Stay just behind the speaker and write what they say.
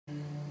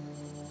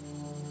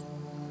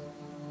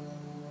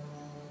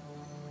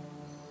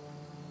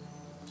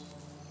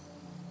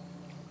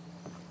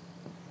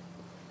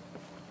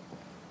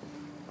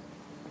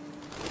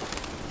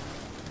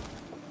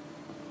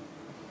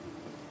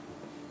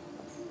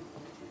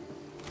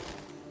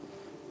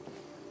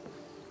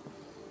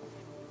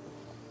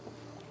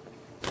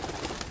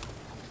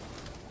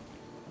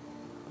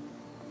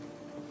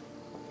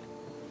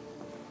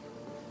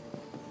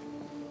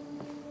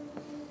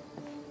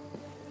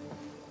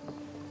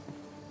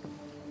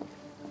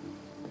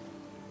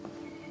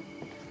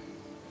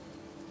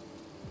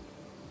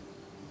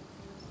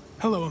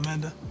Hello,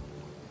 Amanda.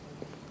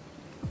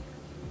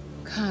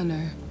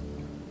 Connor,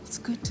 it's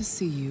good to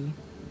see you.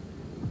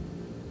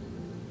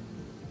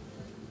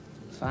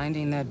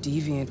 Finding that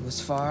deviant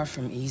was far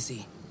from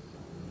easy.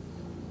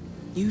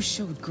 You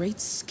showed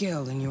great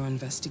skill in your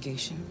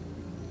investigation.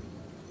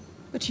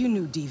 But you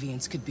knew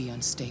deviants could be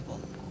unstable.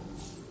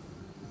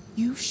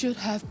 You should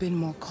have been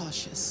more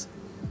cautious.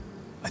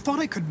 I thought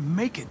I could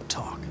make it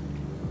talk.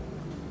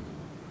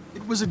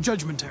 It was a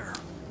judgment error.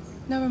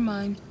 Never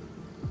mind.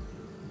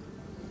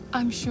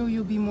 I'm sure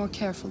you'll be more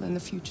careful in the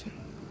future.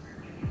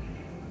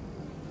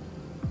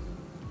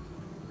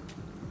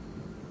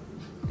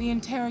 The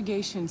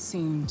interrogation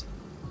seemed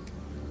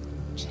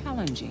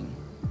challenging.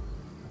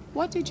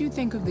 What did you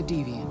think of the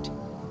deviant?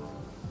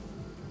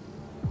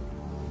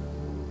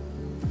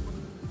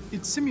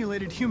 It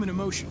simulated human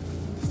emotion,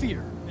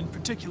 fear in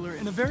particular,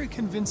 in a very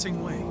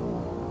convincing way.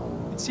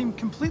 It seemed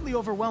completely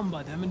overwhelmed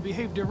by them and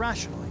behaved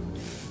irrationally.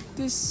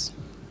 This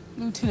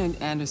Lieutenant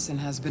Anderson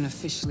has been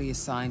officially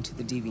assigned to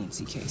the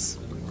deviancy case.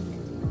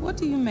 What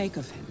do you make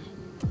of him?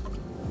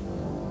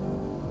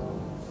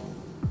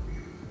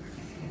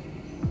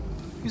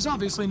 He's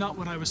obviously not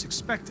what I was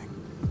expecting.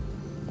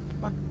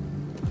 But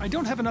I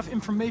don't have enough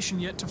information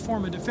yet to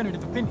form a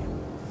definitive opinion.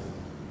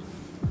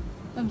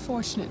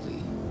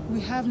 Unfortunately,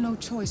 we have no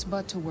choice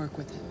but to work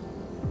with him.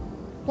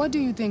 What do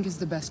you think is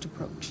the best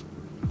approach?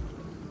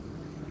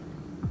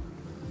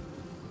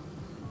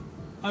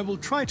 I will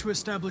try to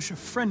establish a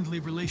friendly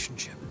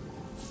relationship.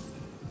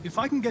 If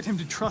I can get him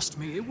to trust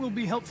me, it will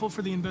be helpful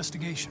for the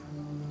investigation.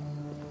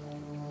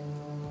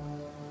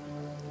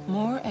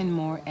 More and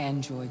more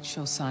androids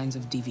show signs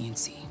of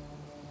deviancy.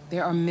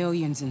 There are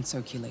millions in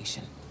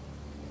circulation.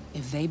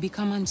 If they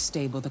become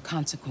unstable, the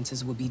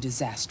consequences will be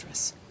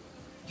disastrous.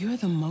 You're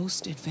the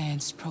most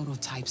advanced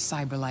prototype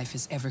CyberLife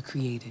has ever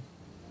created.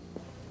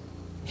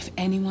 If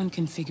anyone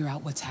can figure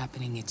out what's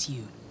happening, it's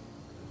you.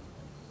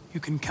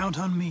 You can count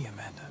on me,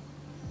 Amanda.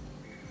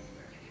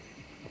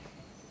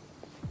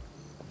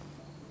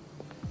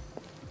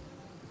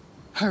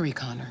 Hurry,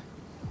 Connor.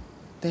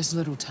 There's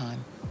little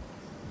time.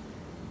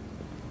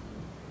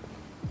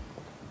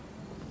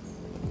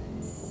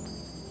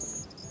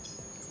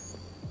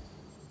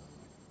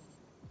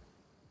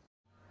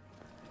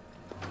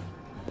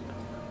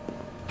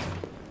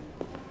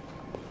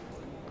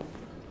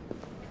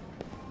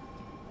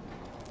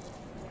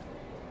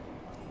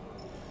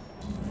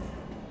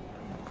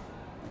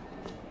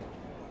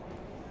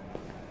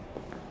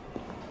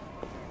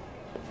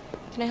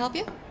 Can I help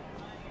you?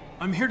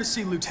 I'm here to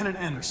see Lieutenant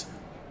Anderson.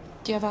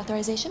 Do you have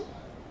authorization?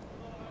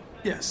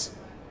 Yes.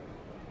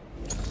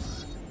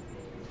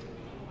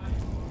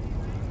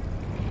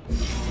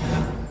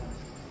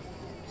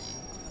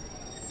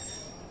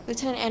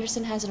 Lieutenant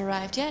Anderson hasn't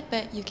arrived yet,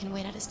 but you can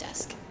wait at his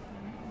desk.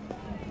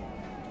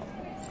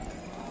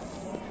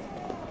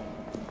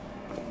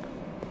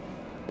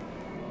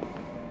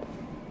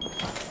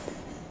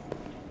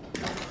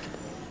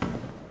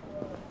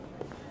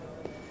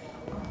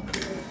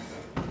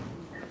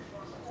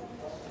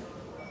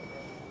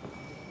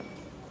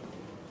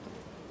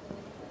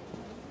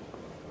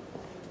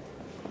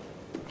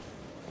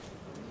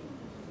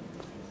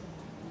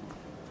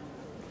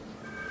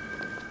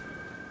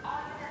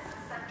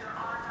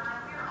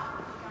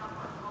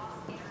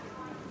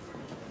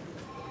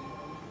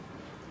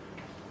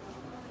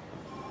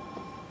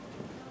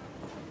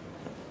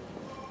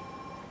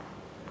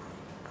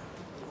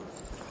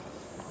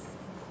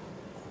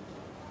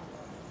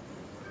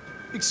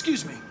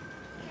 Excuse me.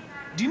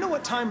 Do you know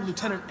what time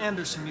Lieutenant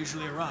Anderson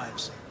usually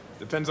arrives?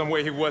 Depends on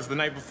where he was the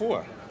night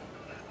before.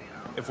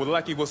 If we're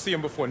lucky, we'll see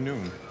him before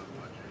noon.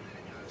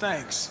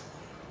 Thanks.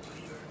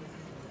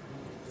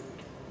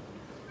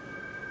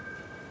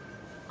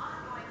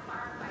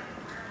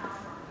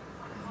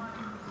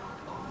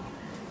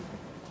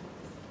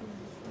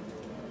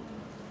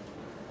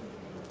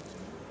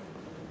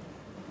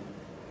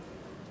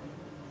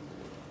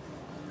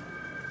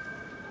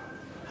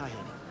 Hi, honey.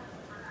 You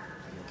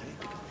okay?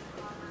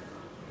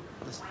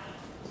 Listen.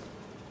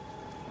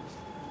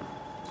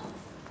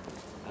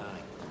 I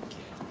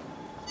can't.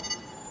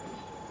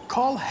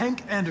 Call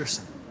Hank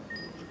Anderson.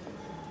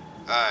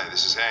 Hi,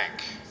 this is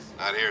Hank.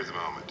 Not here at the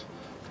moment.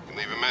 You can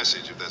leave a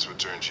message if that's what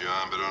turns you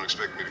on, but don't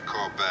expect me to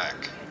call back.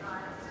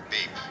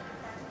 Beep.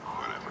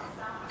 Whatever.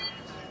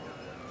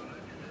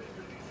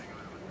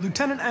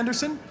 Lieutenant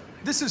Anderson,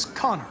 this is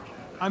Connor.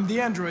 I'm the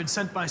android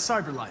sent by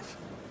CyberLife.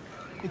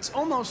 It's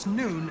almost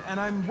noon, and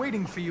I'm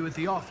waiting for you at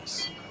the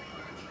office.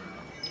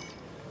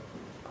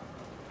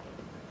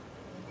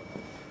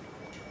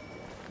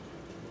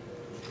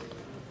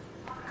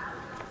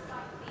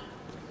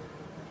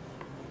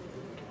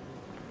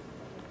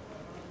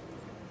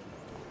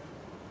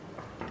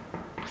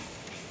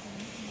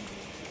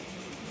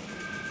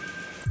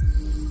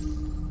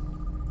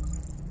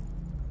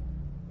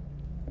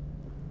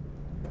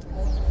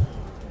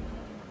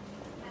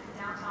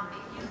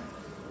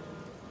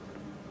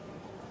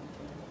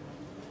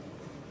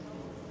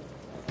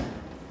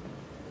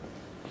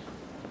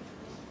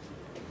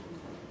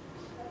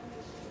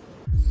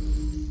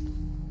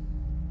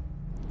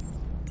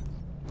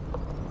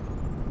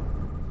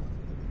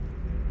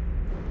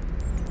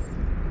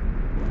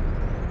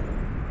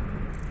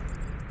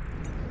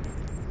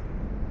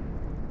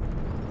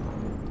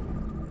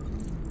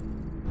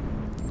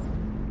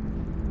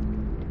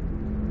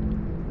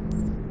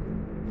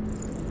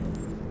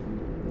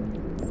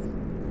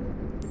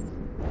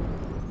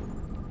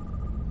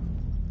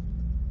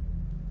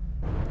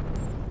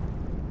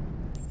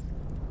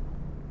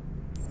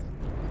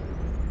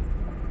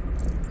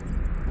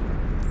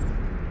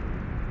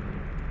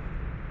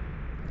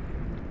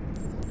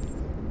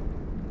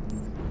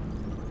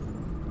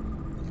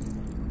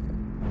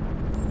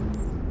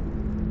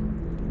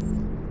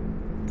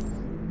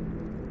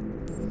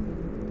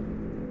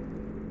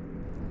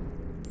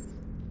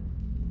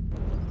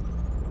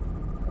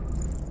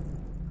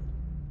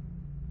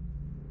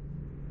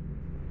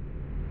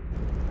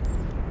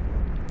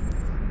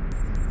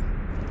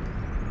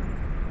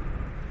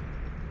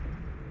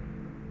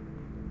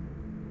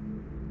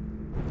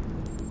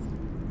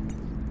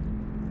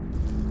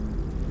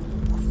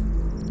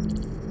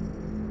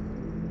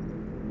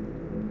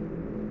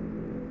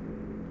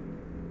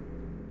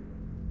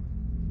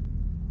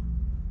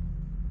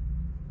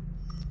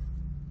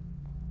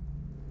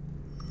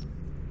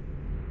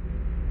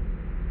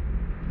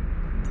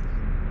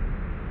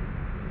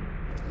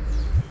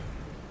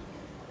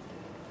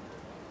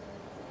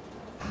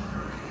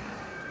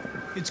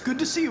 It's good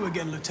to see you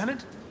again,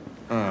 Lieutenant.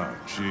 Oh,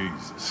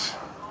 Jesus.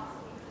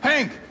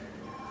 Hank!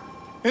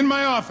 In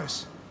my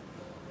office.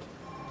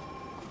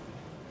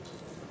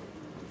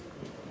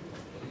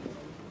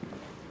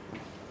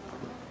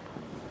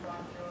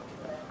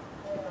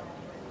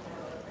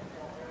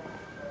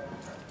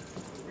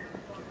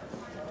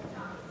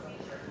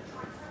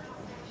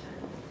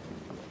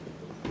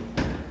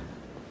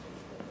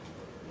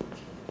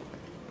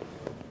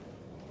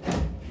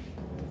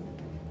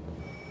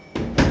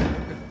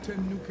 I've got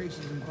 10 new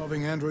cases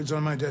involving androids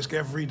on my desk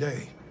every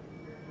day.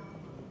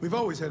 We've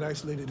always had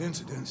isolated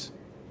incidents.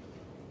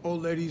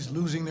 Old ladies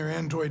losing their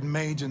android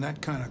maids and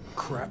that kind of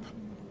crap.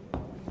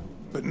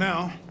 But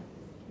now,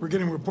 we're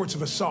getting reports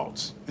of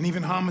assaults and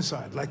even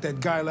homicide, like that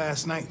guy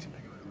last night.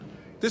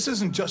 This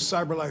isn't just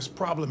CyberLife's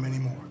problem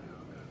anymore.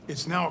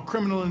 It's now a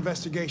criminal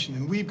investigation,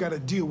 and we've got to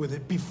deal with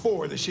it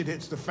before the shit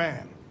hits the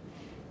fan.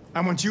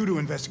 I want you to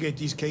investigate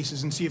these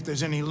cases and see if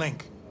there's any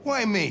link.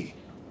 Why me?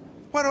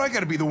 Why do I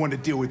gotta be the one to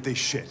deal with this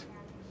shit?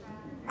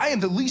 I am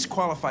the least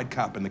qualified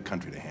cop in the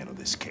country to handle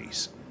this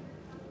case.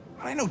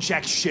 I know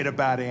jack shit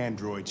about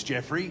androids,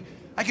 Jeffrey.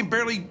 I can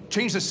barely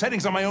change the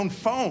settings on my own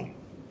phone.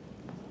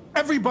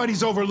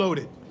 Everybody's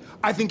overloaded.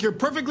 I think you're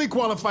perfectly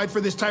qualified for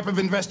this type of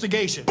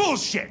investigation.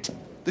 Bullshit!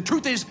 The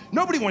truth is,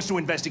 nobody wants to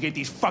investigate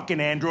these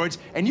fucking androids,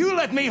 and you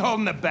left me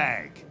holding the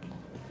bag.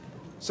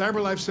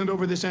 CyberLife sent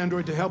over this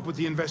android to help with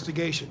the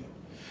investigation.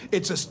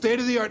 It's a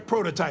state-of-the-art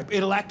prototype.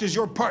 It'll act as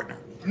your partner.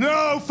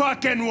 No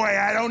fucking way!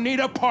 I don't need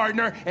a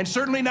partner, and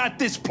certainly not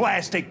this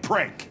plastic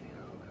prick.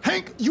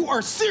 Hank, you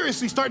are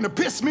seriously starting to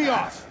piss me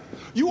off.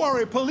 You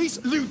are a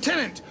police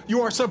lieutenant.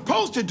 You are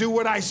supposed to do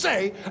what I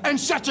say and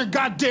shut your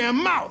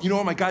goddamn mouth. You know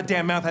what my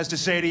goddamn mouth has to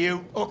say to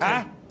you? Okay,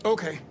 huh?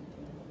 okay.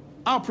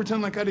 I'll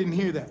pretend like I didn't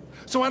hear that,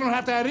 so I don't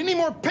have to add any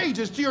more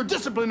pages to your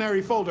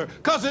disciplinary folder,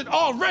 because it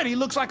already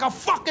looks like a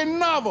fucking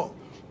novel.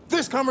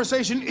 This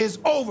conversation is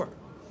over.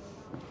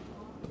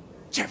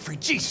 Jeffrey,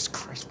 Jesus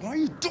Christ, why are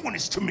you doing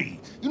this to me?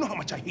 You know how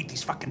much I hate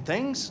these fucking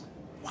things.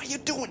 Why are you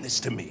doing this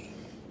to me?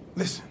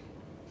 Listen,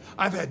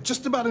 I've had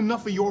just about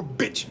enough of your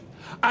bitching.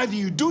 Either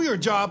you do your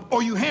job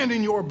or you hand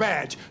in your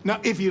badge. Now,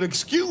 if you'll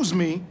excuse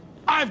me,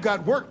 I've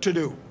got work to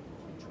do.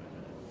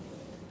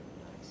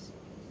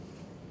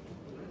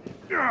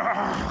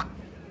 Really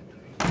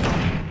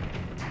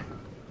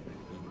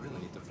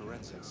need the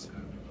forensics.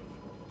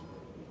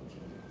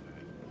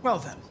 Well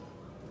then,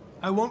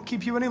 I won't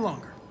keep you any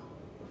longer.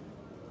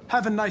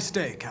 Have a nice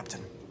day,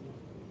 Captain.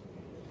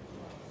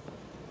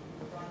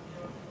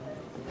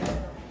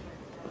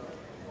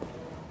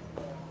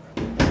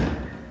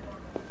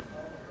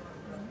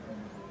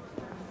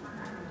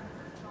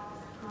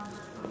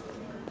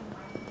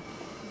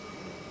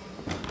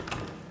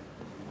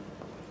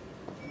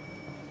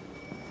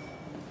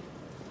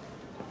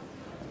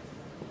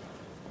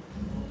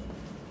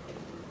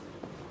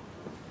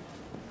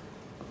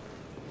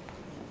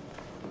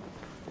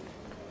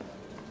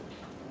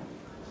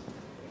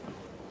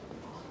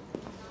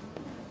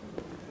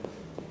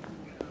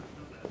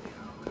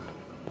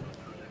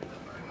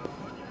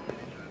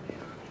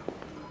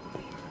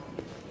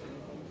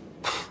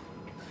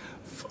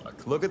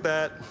 Look at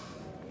that.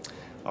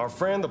 Our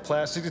friend, the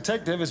plastic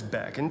detective, is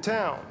back in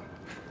town.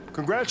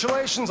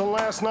 Congratulations on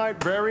last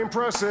night. Very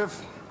impressive.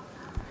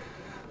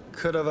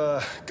 Could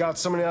have got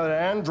somebody out of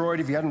that android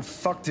if you hadn't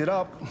fucked it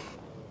up.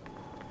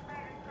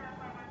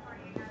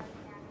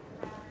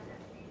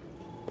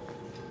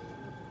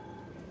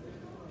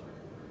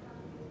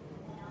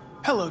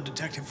 Hello,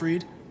 Detective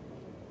Reed.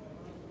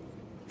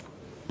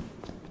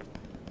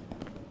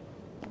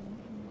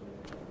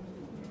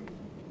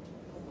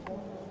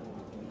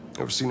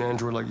 Never seen an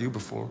android like you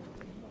before.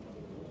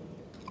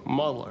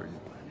 Model, are you?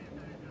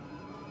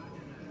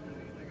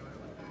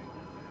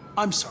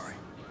 I'm sorry,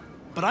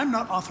 but I'm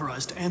not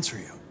authorized to answer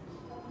you.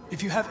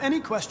 If you have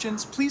any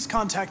questions, please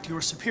contact your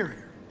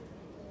superior.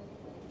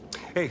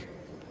 Hey,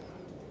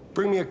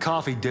 bring me a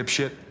coffee,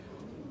 dipshit.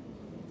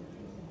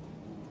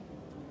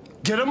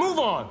 Get a move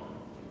on!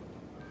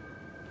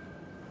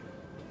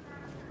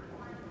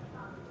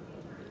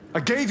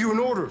 I gave you an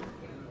order.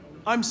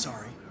 I'm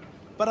sorry,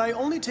 but I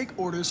only take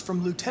orders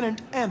from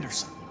Lieutenant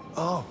Anderson.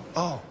 Oh.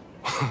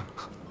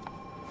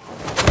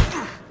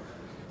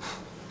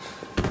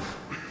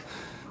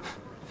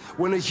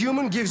 When a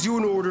human gives you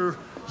an order,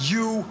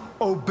 you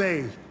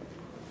obey.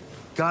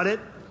 Got it?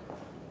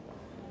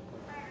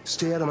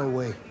 Stay out of my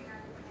way.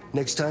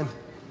 Next time,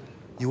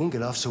 you won't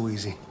get off so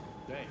easy.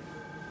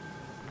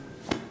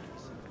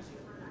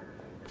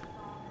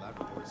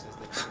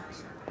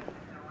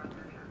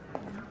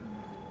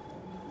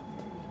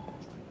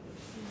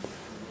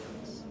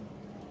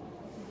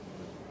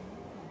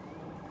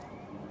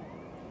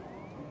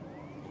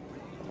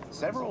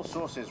 Several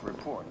sources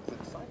report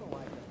that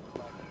CyberLife has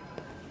provided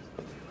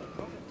a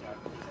prototype.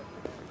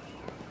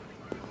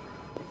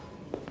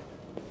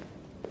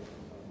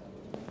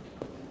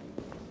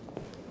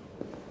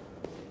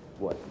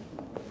 What?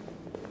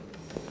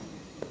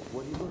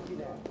 What are you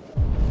looking at?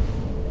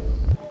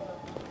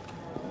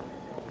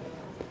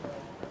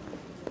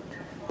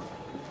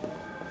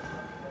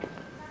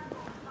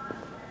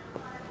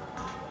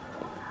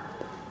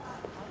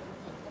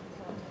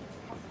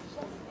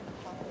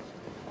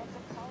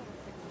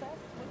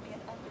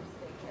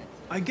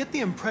 I get the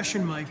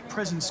impression my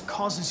presence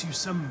causes you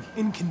some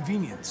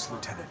inconvenience,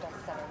 Lieutenant.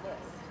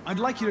 I'd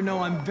like you to know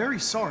I'm very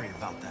sorry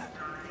about that.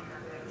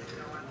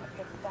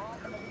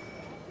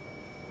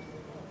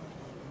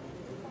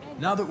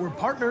 Now that we're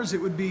partners, it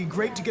would be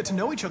great to get to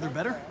know each other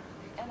better.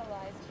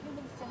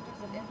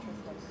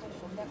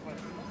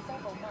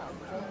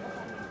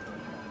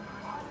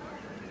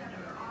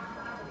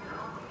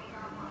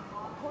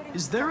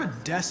 Is there a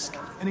desk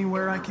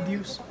anywhere I could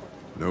use?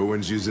 No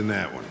one's using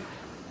that one.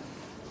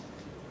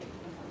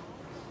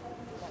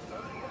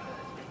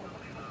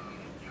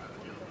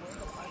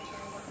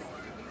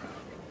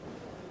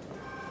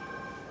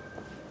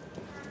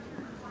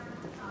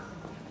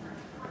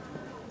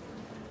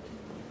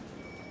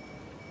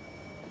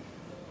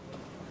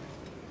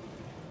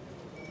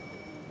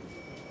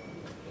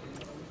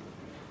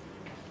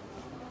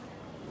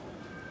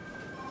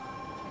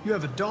 You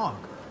have a dog,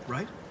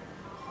 right?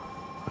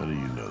 How do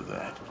you know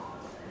that?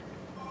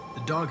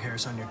 The dog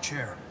hair's on your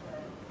chair.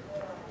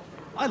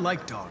 I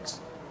like dogs.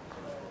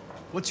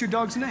 What's your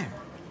dog's name?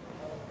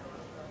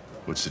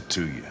 What's it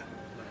to you?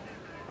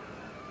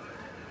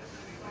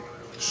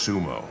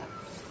 Sumo.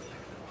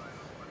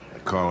 I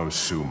call him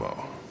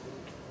Sumo.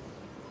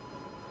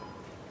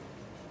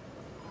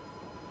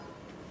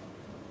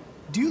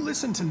 Do you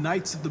listen to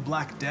Knights of the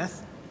Black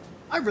Death?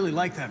 I really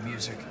like that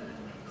music.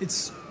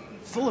 It's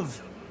full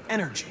of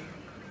energy.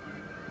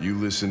 You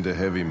listen to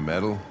heavy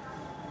metal?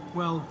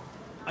 Well,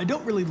 I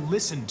don't really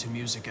listen to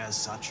music as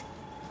such,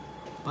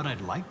 but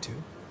I'd like to.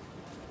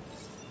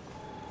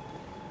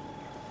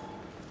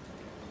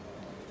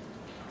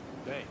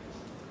 Hey.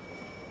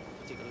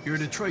 You're a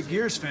Detroit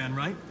Gears fan,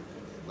 right?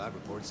 Lab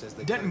report says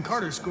they Denton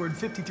Carter scored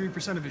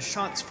 53% of his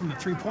shots from the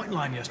three-point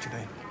line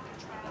yesterday.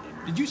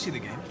 Did you see the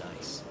game?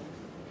 Nice.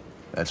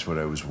 That's what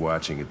I was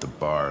watching at the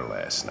bar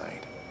last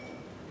night.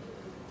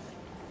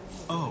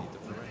 Oh.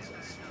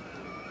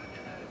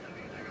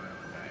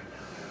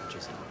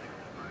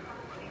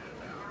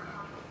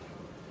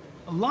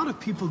 A lot of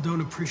people don't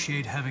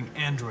appreciate having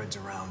androids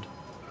around.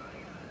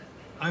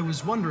 I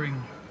was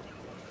wondering,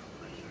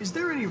 is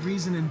there any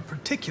reason in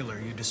particular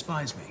you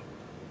despise me?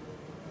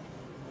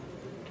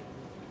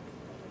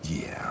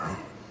 Yeah.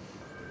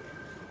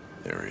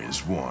 There is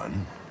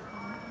one.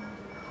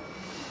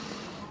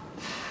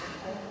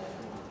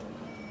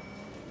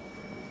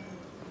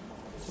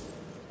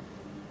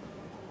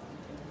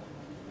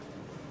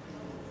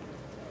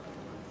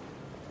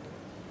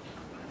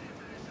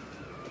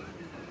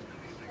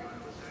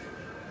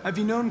 Have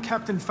you known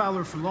Captain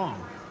Fowler for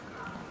long?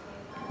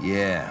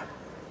 Yeah.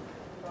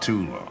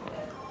 Too long.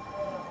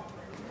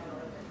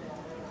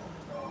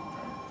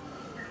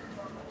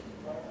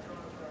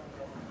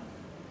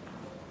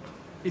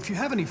 If you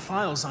have any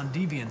files on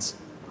deviants,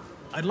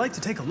 I'd like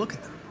to take a look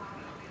at them.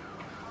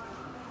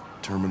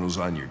 Terminal's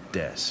on your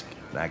desk.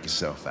 Knock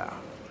yourself out.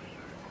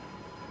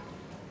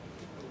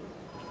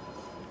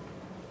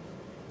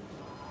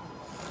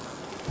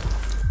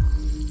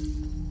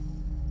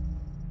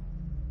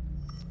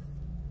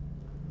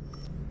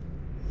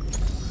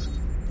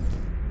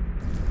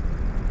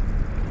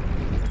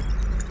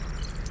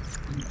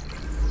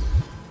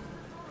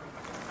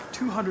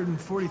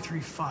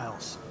 .243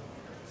 files.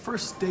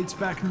 First dates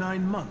back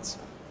 9 months.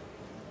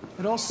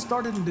 It all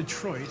started in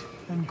Detroit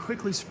and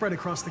quickly spread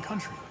across the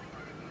country.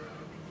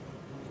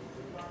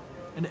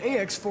 An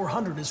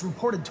AX-400 is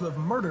reported to have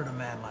murdered a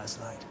man last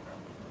night.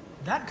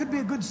 That could be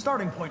a good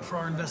starting point for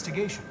our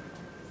investigation.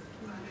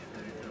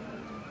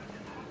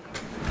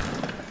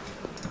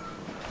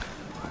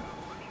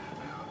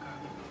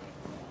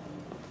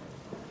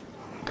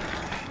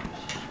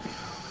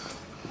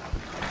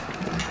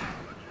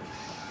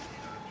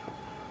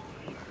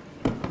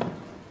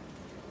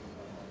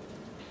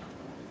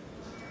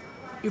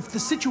 If the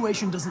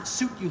situation doesn't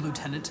suit you,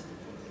 Lieutenant,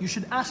 you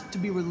should ask to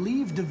be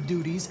relieved of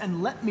duties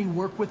and let me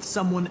work with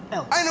someone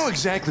else. I know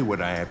exactly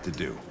what I have to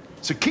do.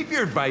 So keep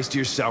your advice to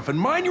yourself and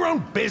mind your own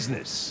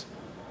business.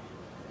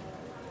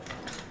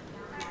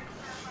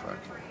 Fuck.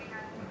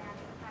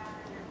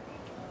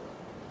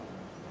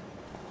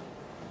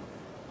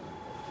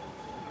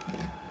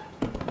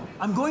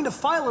 I'm going to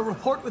file a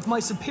report with my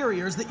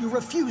superiors that you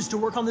refuse to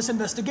work on this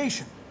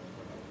investigation.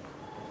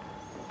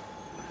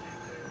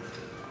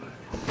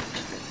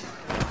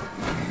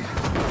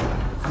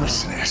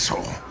 Listen,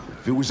 asshole.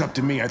 If it was up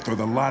to me, I'd throw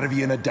the lot of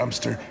you in a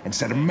dumpster and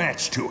set a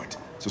match to it.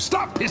 So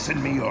stop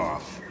pissing me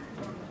off.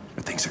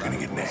 Or things are gonna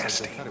get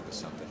nasty. They cut it with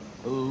something.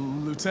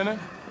 Lieutenant?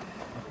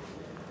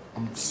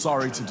 I'm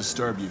sorry to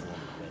disturb you.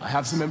 I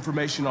have some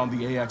information on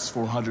the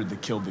AX-400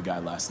 that killed the guy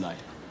last night.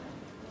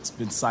 It's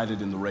been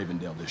sighted in the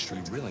Ravendale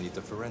district. We really need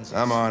the forensics.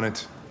 I'm on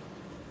it.